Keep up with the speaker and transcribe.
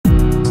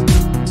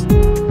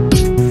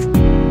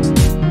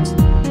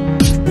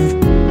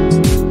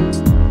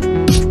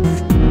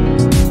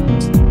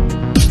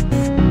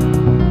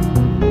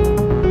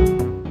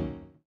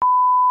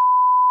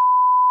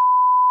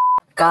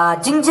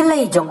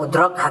jingjyllei jong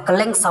udrok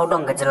hakaleng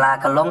saudong gajela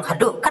kalong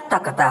haduh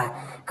katta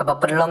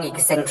kabapenlong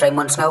ikiseng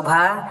traimon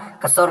snaubha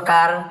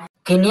kasorkar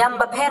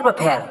kiniam bapher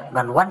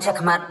ban wan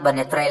chakmat ban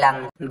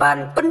netrailang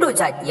ban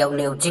pendujat yau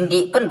neu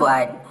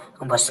jingdihbuaid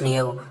umbas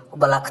neu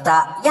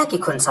ubalakta yaki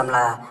kun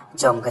samla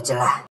jong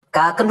gajela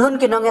ka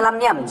kenhun kinong elam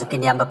niam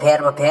kiniam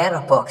bapher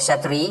pok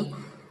syatri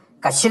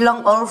ka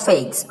Shillong All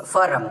Faiths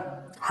Forum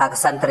hak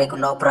santri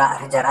kuno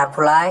pra hajar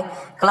arpulai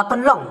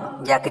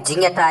kelapenlong ya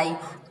kajingyatai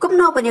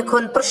kumno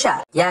banyakun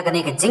persya ya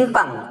gani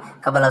kajingpang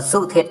kabala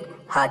suthit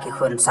haki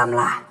kun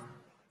samla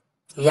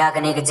ya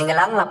gani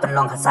kajinglang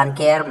lapenlong hasan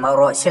ker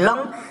mauro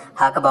Shillong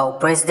hakabau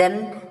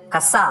presiden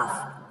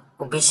kasaf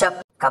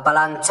bishop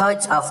kapalang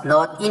Church of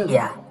North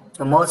India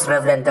most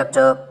reverend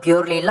Dr.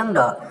 Purely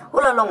Langdo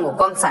ulalong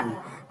ukongsan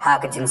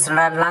hakajing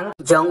senran lang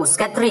jong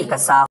uskatri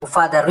kasaf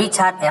Father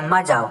Richard M.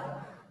 Majau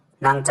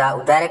nangja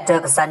director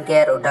kesan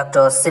ker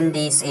Dr.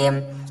 Cindy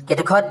Sim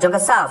Kitakot jong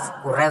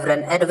kasaf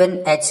Reverend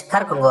Edwin H.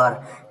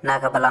 Karkongor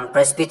nakabalang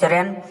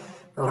Presbyterian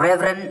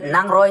Reverend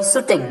Nangroy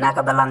Suting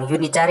nakabalang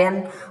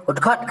Unitarian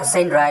udkot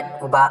kesain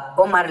right uba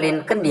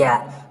Omarlin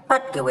Kendia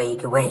pat gewei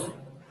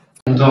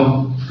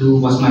Talk to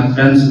was my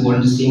friends who were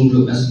in the same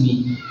group as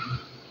me.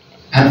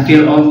 I had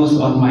failed almost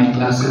all my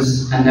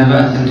classes and never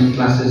attended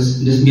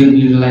classes. This made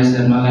me realize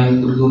that my life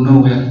would go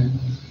nowhere.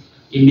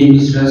 It made me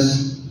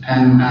stressed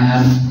and I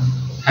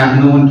have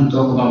no one to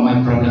talk about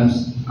my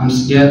problems. I'm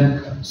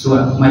scared, so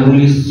my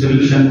only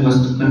solution was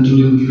to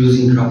continue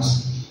using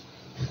drugs.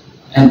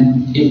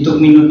 And it took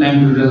me no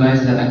time to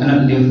realize that I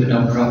cannot live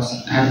without drugs.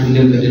 I have to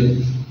live with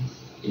it.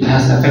 It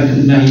has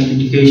affected my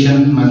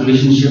education, my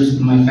relationships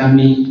with my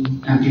family,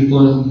 and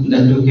people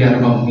that do care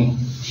about me.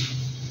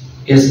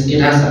 It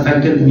has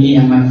affected me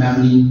and my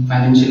family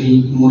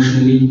financially,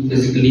 emotionally,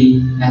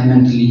 physically, and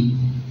mentally.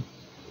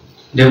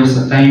 There was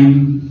a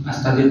time I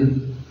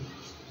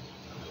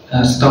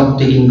stopped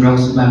taking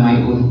drugs by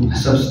my own. I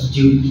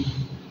substitute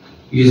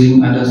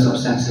using other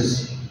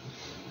substances.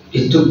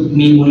 It took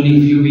me only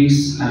a few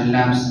weeks. I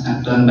relapsed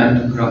and turned back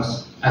to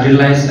drugs. I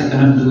realized I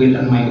cannot do it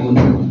on my own.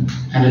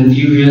 And in a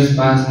few years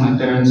past, my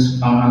parents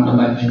found out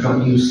about my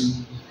drug use.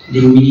 They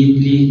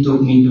immediately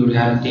took me to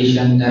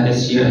rehabilitation that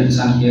is here in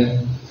Sun here.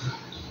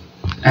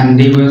 And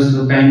they were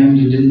so kind,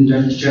 they didn't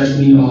judge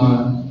me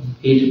or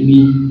hated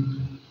me.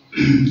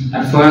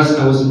 At first,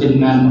 I was a bit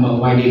mad about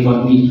why they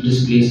brought me to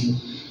this place.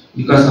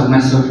 Because of my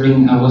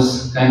suffering, I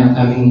was kind of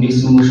having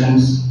mixed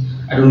emotions.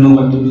 I don't know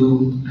what to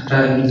do. I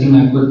tried everything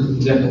I could to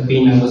forget the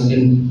pain I was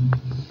in.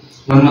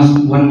 One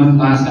month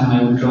passed and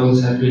my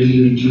withdrawals had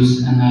really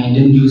reduced, and I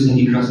didn't use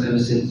any drugs ever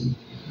since,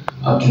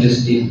 up to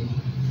this day.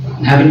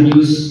 I haven't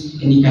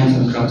used any kinds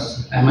of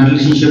drugs. And my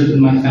relationship with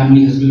my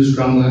family has grew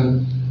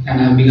stronger,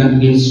 and I've begun to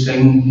gain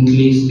strength,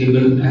 mentally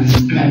stable and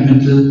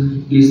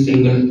mentally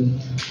stable.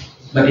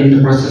 But in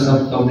the process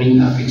of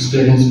recovering, I've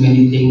experienced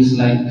many things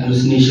like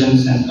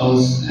hallucinations and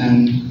thoughts,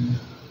 and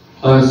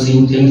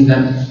seeing things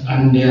that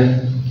aren't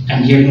there,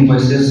 and hearing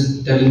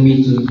voices telling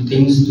me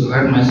things to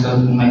hurt myself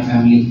and my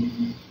family.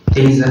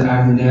 Things that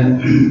aren't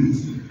there.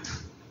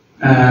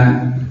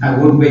 I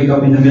would wake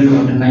up in the middle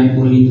of the night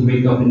only to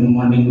wake up in the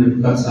morning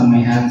with cuts on my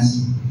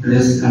hands,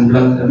 wrists, and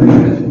blood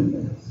everywhere.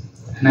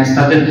 And I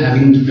started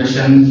having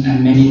depression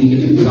and many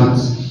negative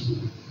thoughts.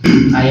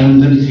 I am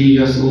 23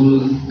 years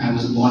old. I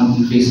was born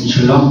and raised in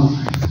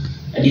Shillong.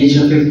 At the age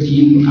of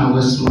 15, I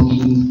was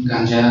smoking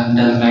ganja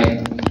and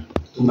like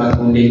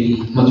tobacco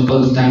daily,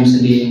 multiple times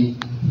a day.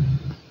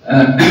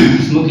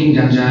 Smoking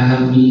ganja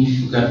helped me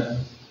forget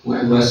who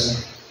I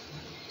was.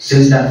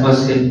 Since that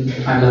first hit,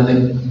 I love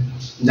it.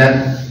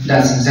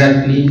 That's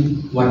exactly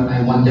what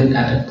I wanted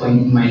at that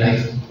point in my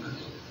life.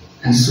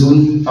 And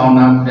soon found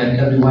out that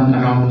everyone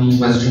around me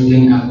was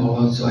drinking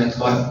alcohol, so I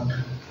thought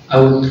I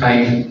would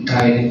try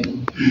it.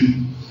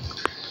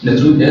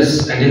 The truth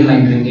is, I didn't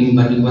like drinking,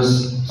 but it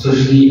was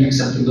socially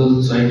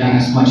acceptable, so I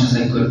drank as much as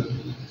I could.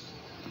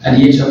 At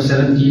the age of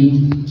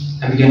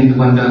 17, I began to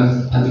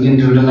wonder. I began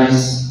to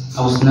realize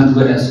I was not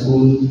good at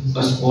school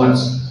or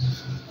sports.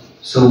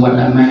 So what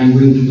am I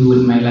going to do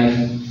with my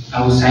life?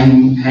 I was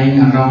hanging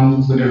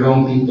around with the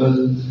wrong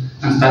people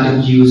and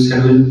started to use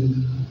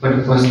heroin for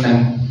the first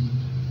time.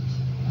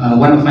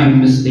 One of my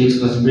mistakes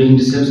was bringing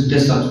this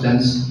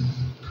substance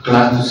to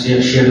class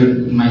to share it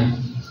with my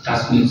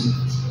classmates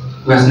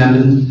who has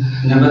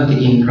never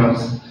taken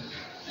drugs.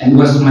 And it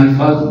was my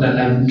fault that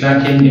I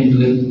dragged him into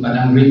it, but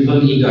I'm grateful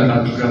he got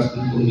out of drugs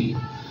before me.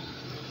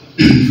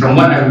 From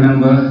what I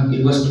remember,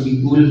 it was to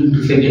be cool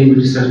to fit in with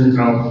a certain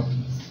crowd.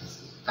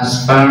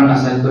 As far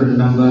as I could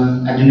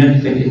remember, I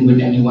didn't fit in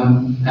with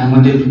anyone. I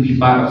wanted to be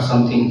part of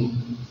something.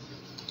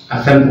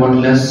 I felt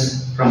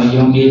worthless from a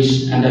young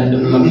age, and that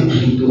developed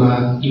into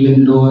an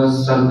even lower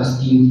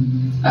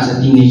self-esteem as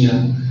a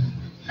teenager.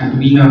 And to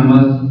be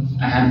normal,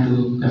 I had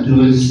to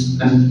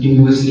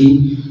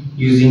continuously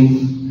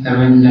using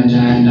heroin, ganja,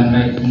 and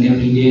hynrei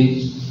every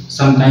day.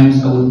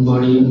 Sometimes I would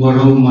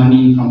borrow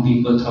money from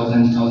people,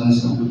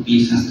 thousands of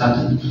rupees, and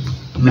started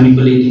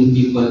manipulating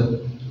people,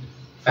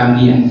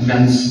 family and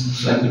friends,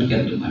 so I could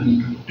get the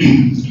money.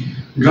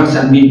 Drugs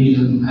had made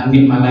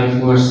my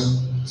life worse.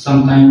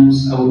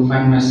 sometimes I would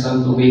find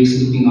myself awake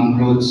sleeping on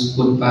roads,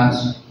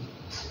 footpaths,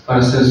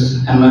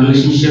 buses, and my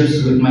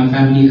relationships with my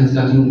family has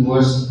gotten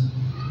worse.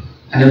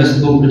 I never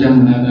spoke to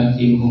them whenever I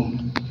came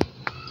home.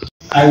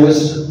 I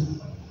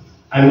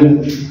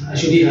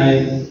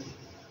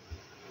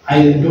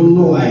don't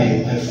know, I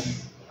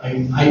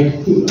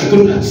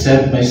couldn't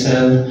accept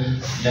myself,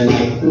 and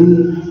I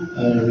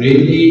couldn't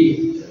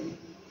really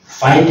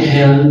find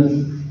help,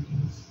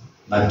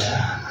 but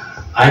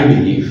I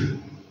believe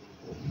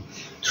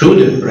through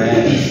the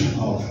prayer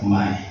of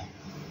my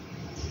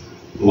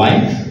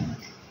wife,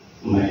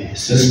 my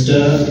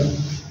sister,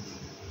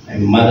 my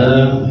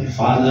mother, my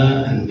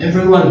father, and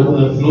everyone who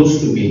are close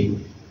to me,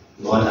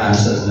 God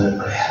answers that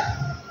prayer.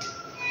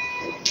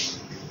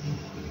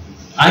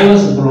 I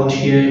was brought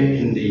here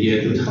in the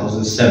year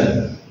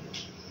 2007,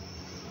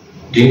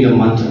 during the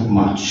month of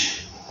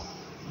March,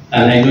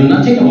 and I know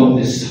nothing about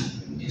this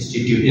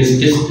institute,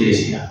 this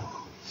place here.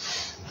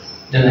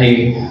 Then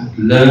I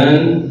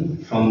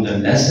learned from the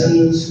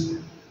lessons,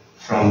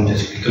 from the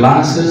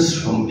classes,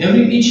 from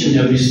each and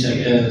every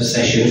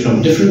session,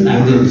 from different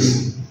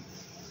angles,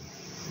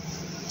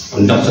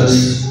 from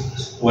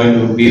doctor's point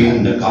of view,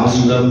 and the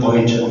counselor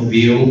point of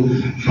view,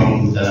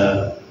 from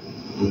the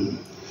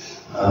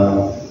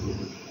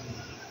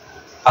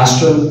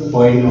pastoral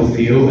point of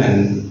view,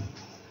 and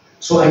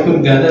so I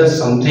could gather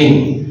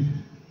something,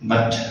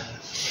 but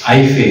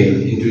I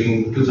failed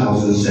during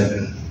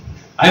 2007.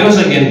 I was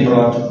again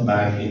brought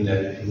back I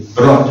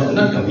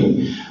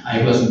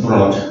was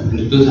brought in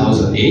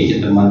 2008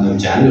 in the month of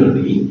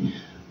January.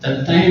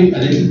 That time a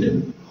little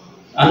bit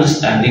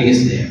understanding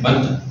is there,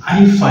 but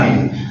I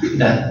find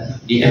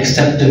that the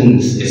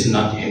acceptance is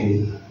not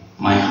in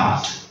my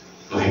heart,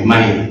 my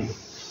mind.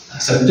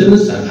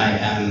 Acceptance that I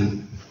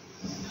am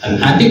an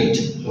addict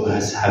who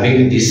is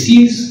having a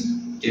disease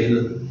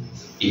till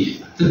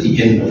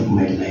the end of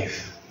my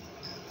life.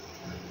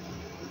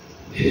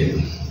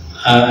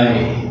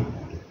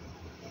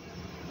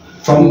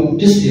 From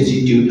this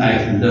institute, I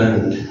have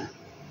learned,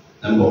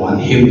 number one,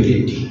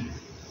 humility.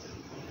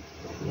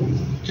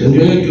 To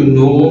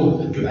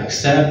know, to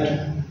accept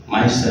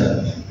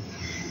myself.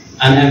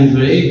 And I'm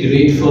very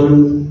grateful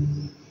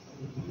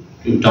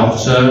to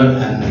Doctor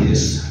and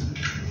his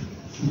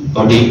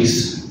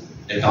colleagues,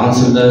 the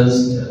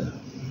counselors,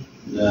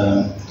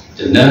 the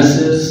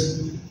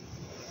nurses,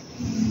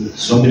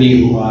 so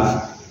many who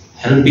are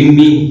helping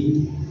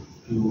me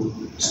to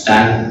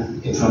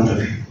stand in front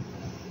of you.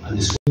 And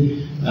this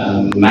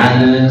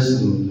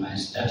manners, my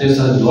status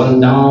has gone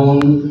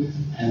down,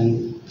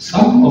 and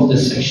some of the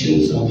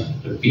sections of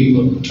the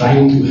people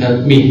trying to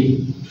help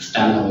me to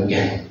stand up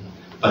again.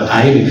 But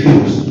I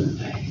refuse.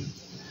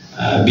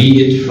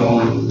 Be it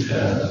from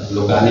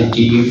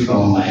locality,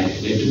 from my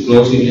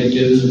close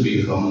relatives,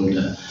 be from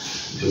the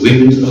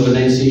women's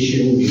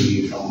organization,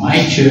 be from my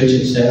church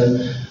itself,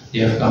 they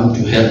have come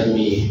to help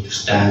me to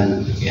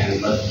stand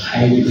again, but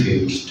I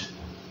refused.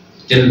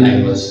 Till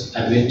I was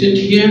admitted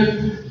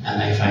here,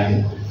 and I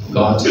find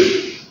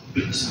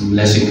some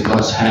blessing,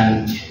 God's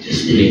hand in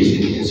this place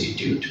in the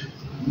institute.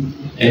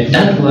 And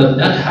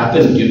that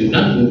happened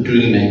not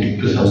during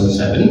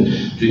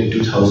 2007, during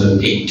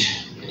 2008.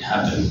 It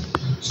happened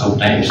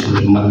sometimes in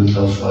the month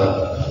of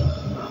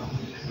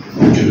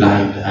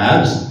July,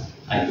 perhaps.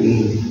 I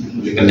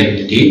couldn't recollect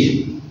the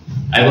date.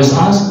 I was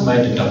asked by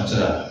the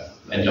doctor,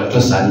 by Dr.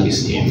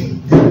 Sanji's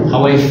name,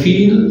 how I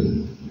feel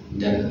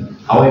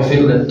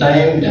that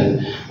time,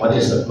 then what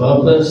is the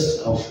purpose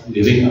of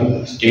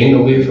staying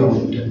away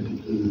from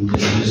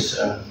this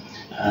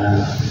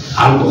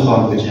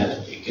alcohol which I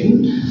have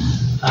taken.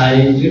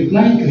 I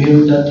replied to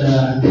him that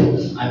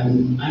I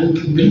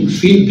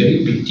feel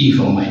very pity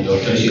for my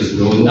daughter. She is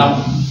growing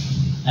up,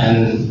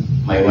 and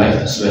my wife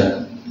as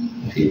well.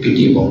 I feel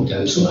pity about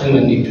them, so I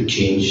might need to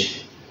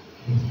change.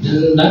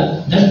 Then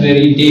that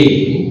very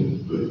day,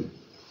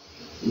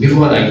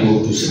 before I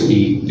go to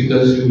sleep,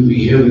 because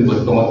we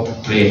were taught to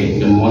pray in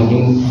the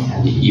morning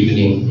and the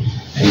evening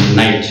and the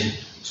night.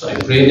 So I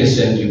prayed a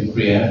century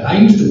prayer. I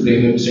used to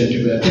pray a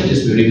century prayer. That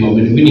is very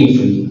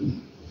meaningfully.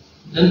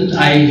 Then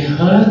I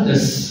heard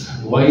this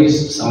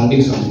voice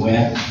sounding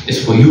somewhere,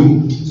 "It's for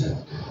you."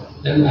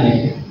 Then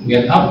I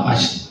get up,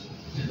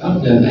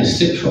 then I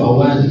sit for a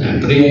while, then I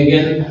pray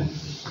again.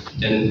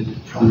 Then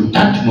from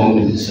that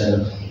moment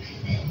itself,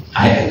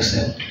 I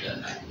accept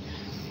that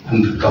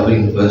I'm a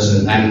recovering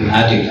person, I'm an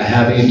addict, I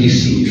have a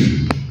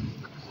disease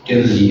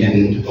till the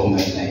end of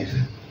my life.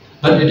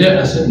 But there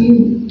are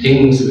certain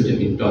things which have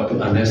been taught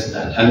to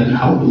understand and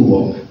how to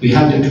walk. We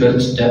have the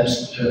 12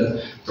 steps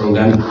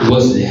program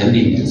towards the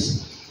healthiness.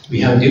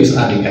 These are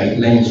the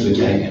guidelines which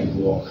I can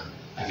walk.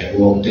 I can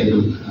walk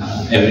till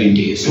every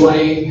day. So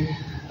I'm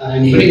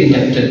very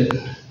indebted.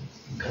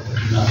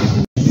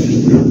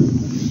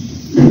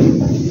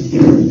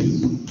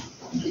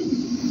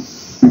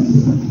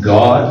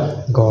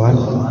 God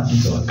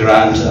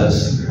grant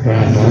us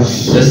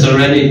the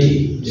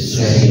serenity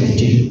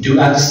to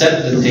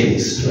accept the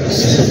things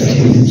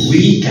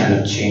we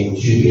cannot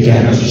change.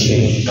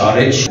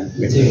 Courage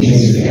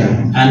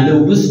and the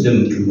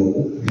wisdom to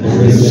know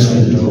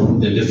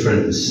the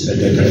difference.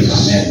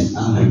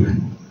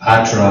 Amen.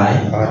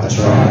 Atrai,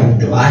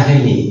 to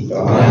ahini,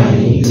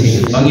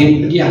 bangin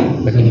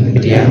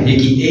pediang,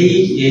 iki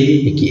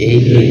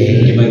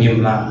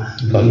bangimla,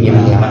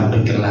 pan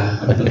penkerla,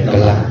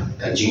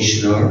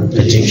 kajingslor,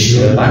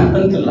 pan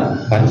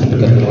penkerla,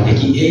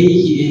 iki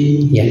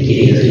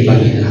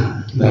bangila,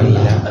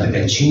 pada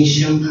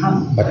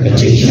kajingpang,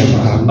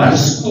 pan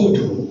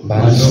sekutu,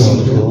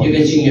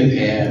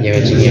 ya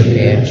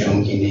kajingpang,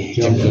 jom kini.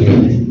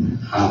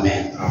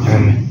 Amen.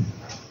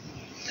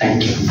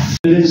 Thank you.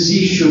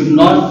 Presidency should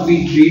not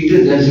be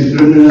treated as a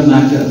criminal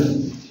matter.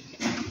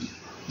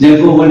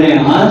 Therefore, when I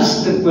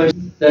ask the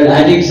question that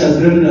addicts are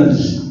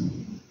criminals,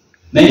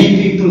 many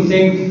people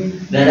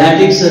think that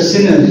addicts are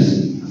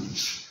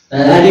sinners,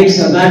 that addicts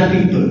are bad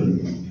people.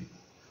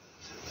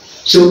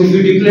 So if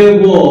you declare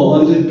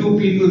war on the two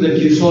people that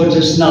you saw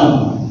just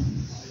now,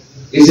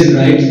 is it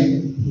right?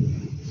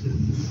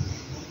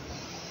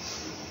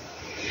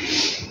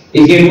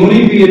 It can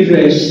only be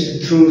addressed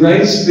through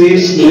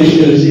rights-based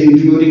measures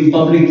including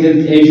public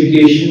health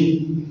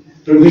education,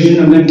 provision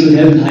of mental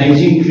health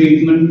hygiene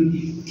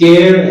treatment,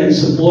 care and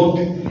support,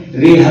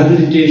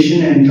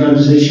 rehabilitation and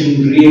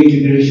transition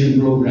reintegration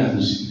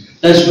programs.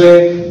 That's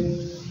where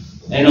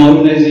an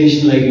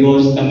organization like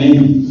yours come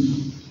in.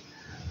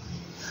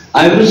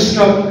 I was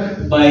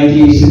struck by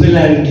the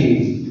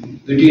similarity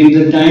between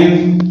the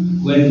time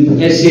when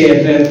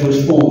SAFF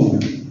was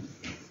formed.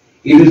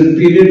 It was a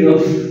period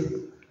of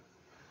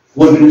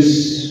what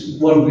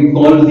we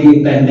call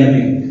the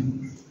pandemic.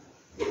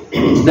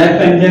 That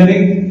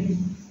pandemic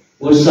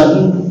was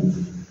sudden,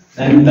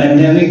 that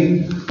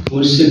pandemic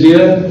was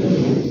severe,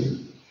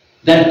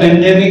 that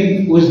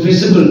pandemic was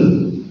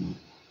visible.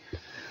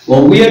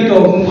 Well, we are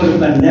talking about a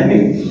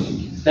pandemic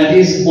that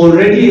is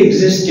already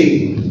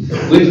existing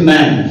with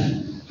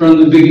man from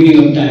the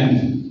beginning of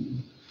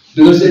time.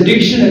 Because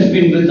addiction has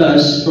been with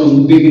us from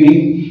the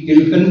beginning, it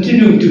will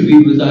continue to be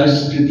with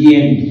us to the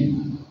end.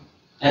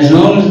 As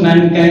long as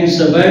mankind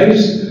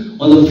survives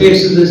on the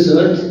face of this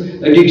earth,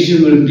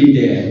 addiction will be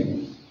there.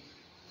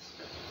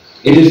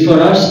 It is for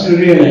us to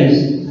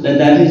realize that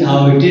that is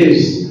how it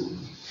is.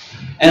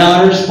 And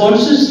our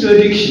responses to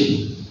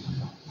addiction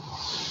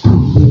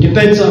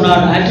depends on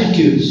our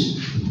attitudes.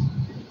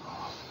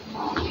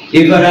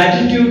 If our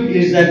attitude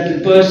is that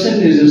the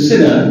person is a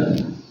sinner,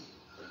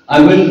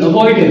 I will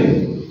avoid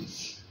him.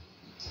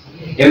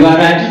 If our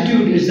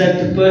attitude is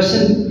that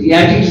the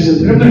addict is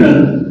a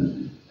criminal,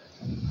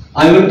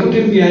 I will put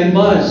him behind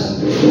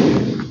bars.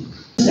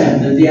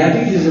 Understand that the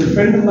addict is a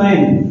friend of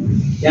mine.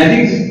 The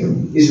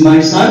addict is my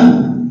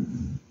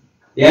son.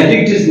 The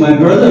addict is my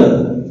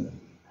brother.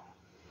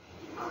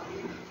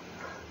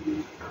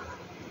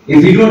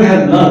 If we don't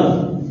have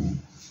love,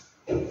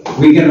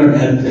 we cannot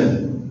help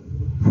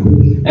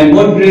them. And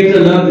what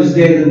greater love is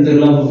there than the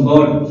love of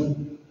God?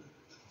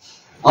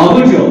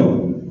 Our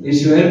job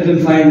is to help them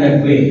find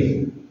that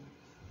way.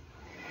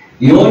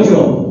 Your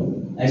job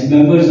as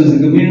members of the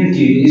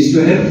community is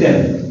to help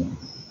them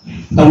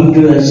come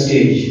to that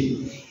stage.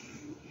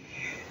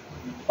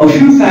 A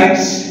few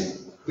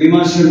facts we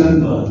must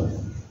remember.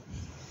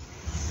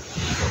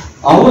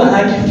 Our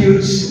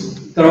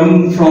attitudes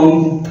come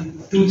from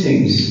two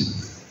things.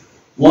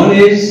 One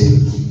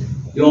is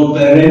your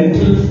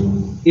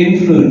parental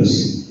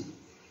influence.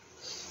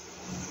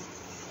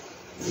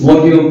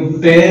 What your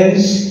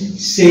parents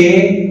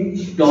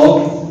say,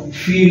 talk,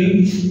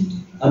 feel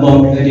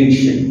about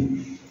addiction.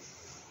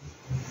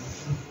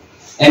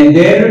 And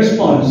their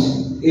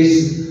response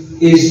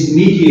is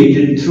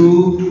mediated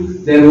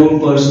through their own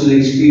personal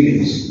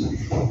experience.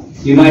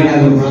 You might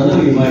have a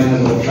brother, you might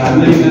have a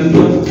family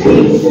member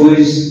who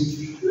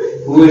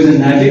is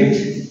an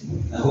addict,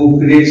 who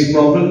creates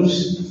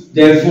problems.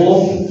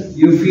 Therefore,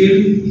 you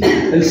feel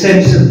a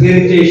sense of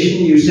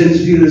irritation, you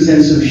feel a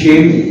sense of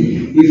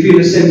shame, you feel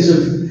a sense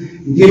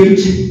of guilt,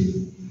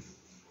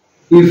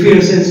 you feel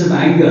a sense of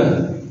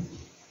anger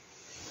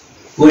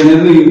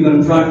whenever you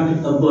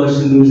confront a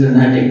person who's an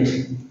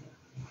addict.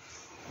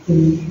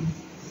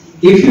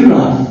 If you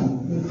laugh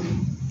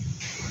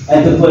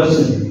at the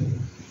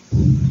person,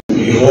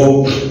 we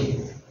hope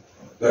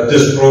that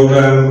this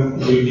program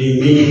will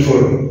be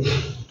meaningful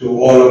to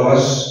all of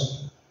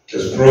us.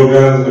 This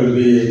program will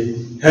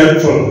be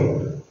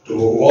helpful to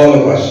all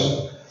of us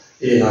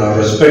in our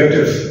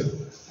respective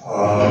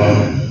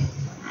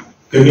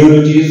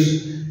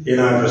communities, in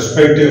our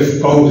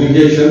respective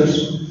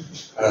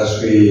congregations,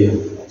 as we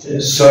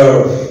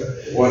serve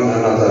one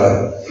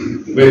another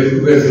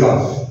with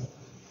love.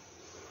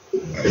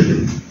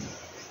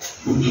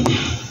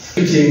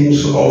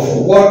 Things of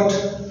what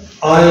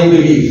I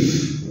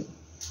believe.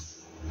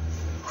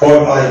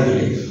 What I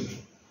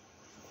believe.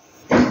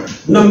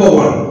 Number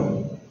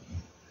one,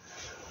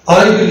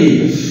 I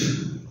believe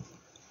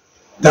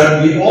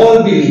that we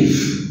all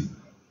believe.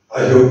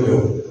 I hope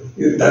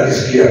that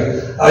is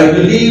clear. I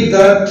believe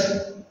that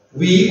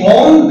we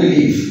all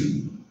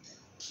believe.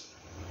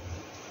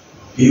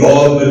 We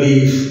all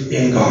believe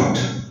in God.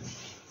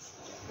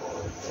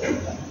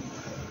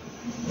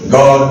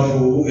 God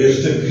who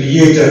is the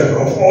creator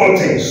of all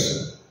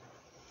things,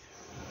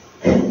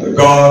 the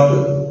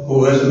God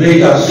who has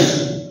made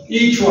us,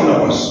 each one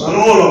of us and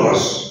all of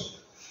us,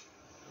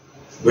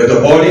 with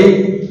a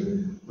body,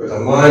 with a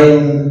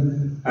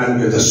mind,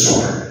 and with a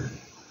soul.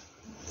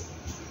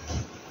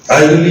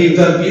 I believe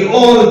that we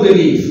all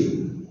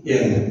believe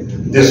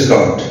in this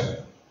God,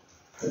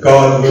 the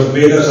God who has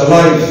made us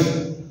alive,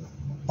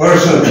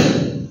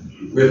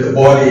 person with the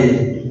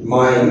body,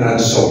 mind, and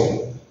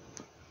soul.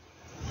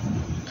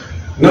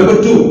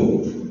 Number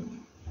two,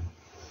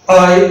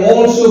 I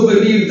also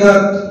believe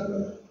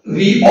that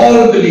we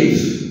all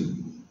believe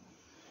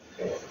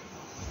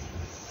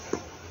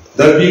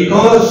that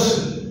because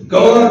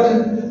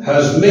God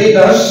has made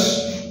us,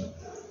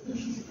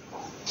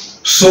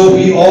 so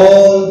we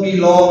all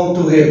belong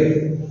to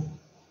Him.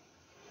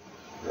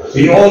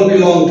 We all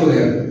belong to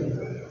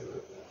Him.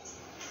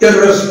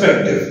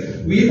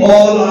 Irrespective, we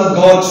all are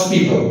God's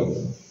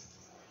people.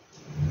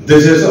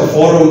 This is a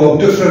forum of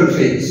different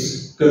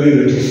faiths,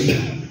 communities.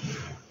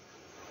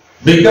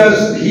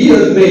 Because He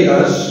has made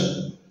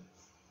us,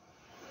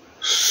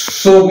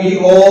 so we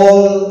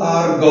all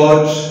are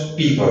God's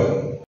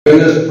people. In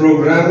this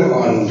program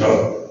on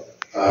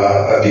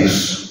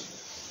hadith,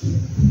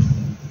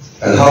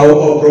 and how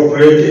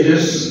appropriate it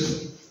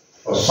is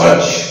for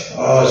such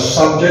a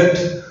subject,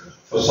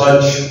 for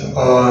such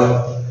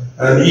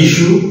an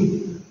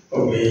issue,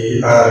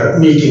 we are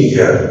meeting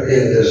here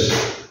in this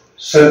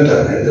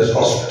center, in this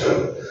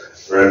hospital,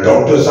 where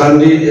Dr.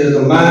 Sandy is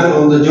the man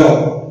on the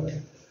job,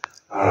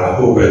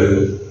 who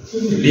will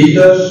lead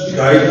us,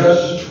 guide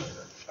us,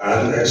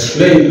 and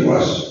explain to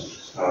us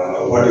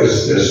what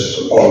is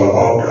this all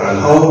about, and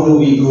how do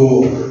we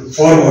go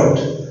forward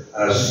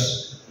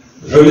as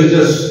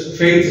religious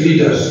faith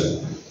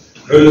leaders,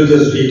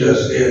 religious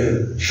leaders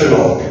in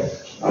Shalom,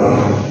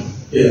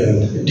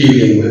 in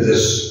dealing with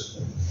this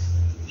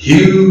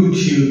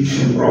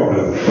huge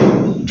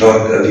problem,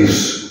 drug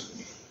abuse.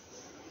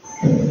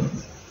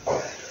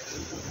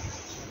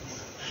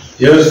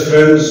 Yes,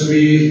 friends,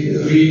 we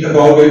read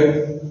about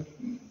it.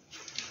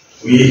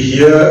 We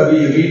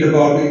read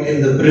about it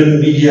in the print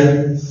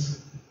media.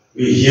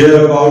 We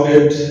hear about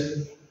it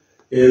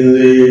in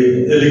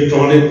the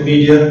electronic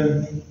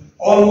media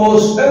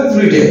almost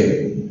every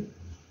day.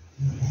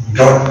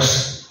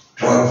 Drugs,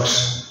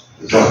 drugs,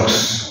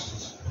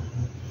 drugs.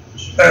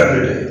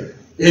 Every day.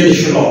 In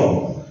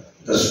Shalom,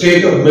 the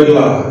state of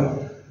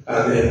Midland,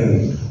 and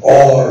in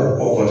all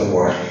over the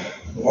world.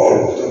 All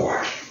over the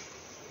world.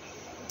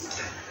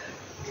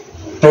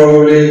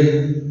 Probably,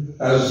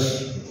 as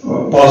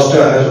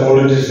Pastor has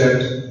already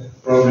said,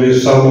 probably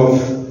some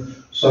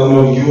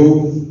of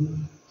you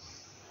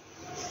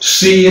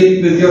see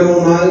it with your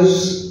own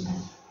eyes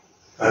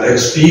and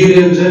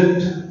experience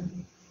it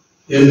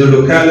in the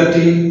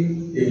locality,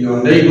 in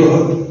your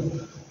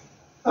neighborhood,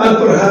 and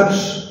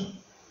perhaps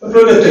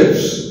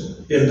relatives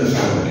in the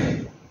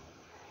family.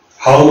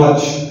 How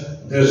much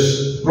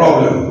this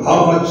problem,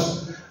 how much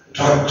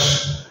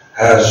drugs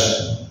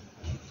has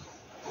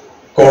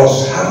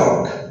caused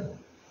havoc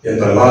in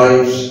the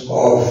lives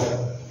of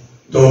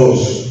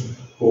those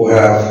who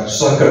have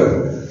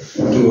succumbed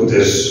to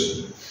this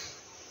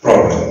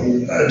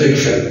problem,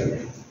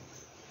 addiction.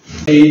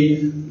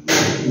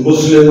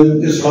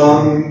 Muslim,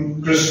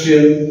 Islam,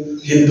 Christian,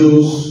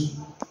 Hindus,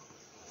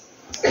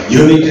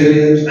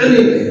 Unitarians,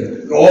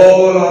 anyway,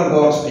 all are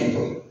God's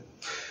people.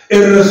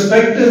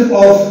 Irrespective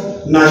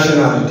of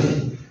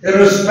nationality,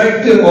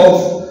 irrespective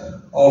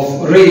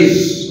of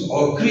race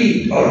or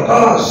creed or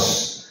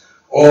caste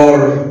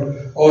or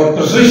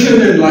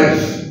position in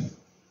life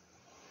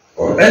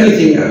or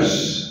anything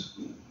else.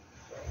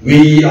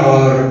 We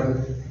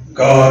are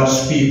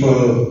God's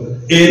people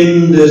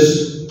in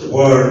this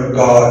world,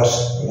 God's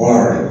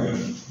world.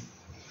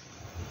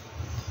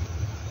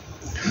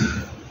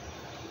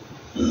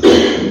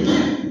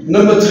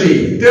 Number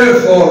 3,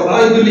 therefore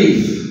I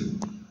believe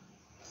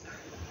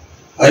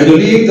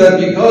that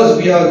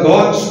because we are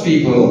God's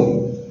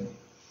people,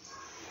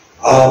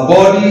 our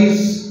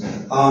bodies,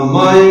 our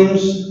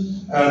minds,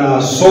 and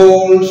our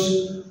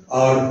souls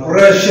are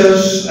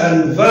precious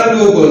and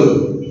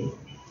valuable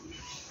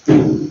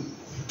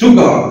to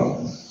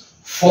God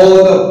for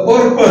the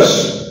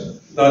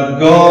purpose that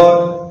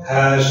God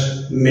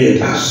has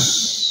made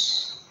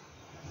us.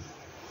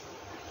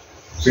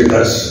 See,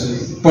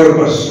 that's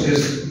purpose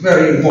is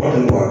very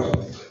important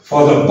word.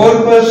 For the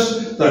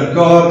purpose that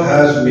God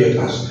has made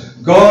us.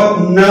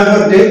 God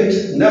never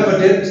did,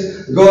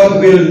 God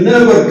will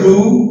never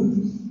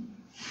do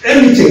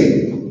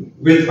anything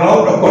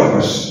without a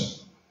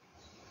purpose.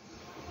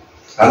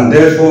 And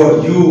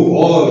therefore you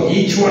all,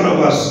 each one of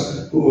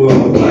us who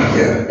are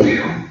here,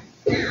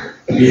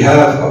 we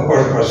have a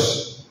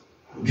purpose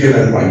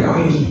given by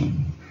God.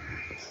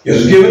 He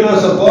has given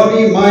us a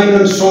body, mind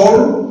and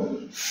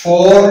soul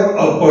for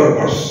a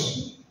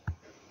purpose.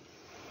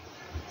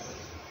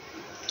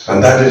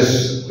 And that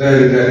is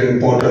very, very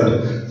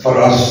important for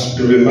us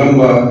to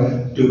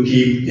remember, to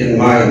keep in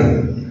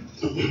mind.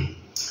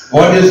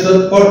 What is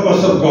the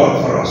purpose of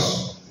God for us?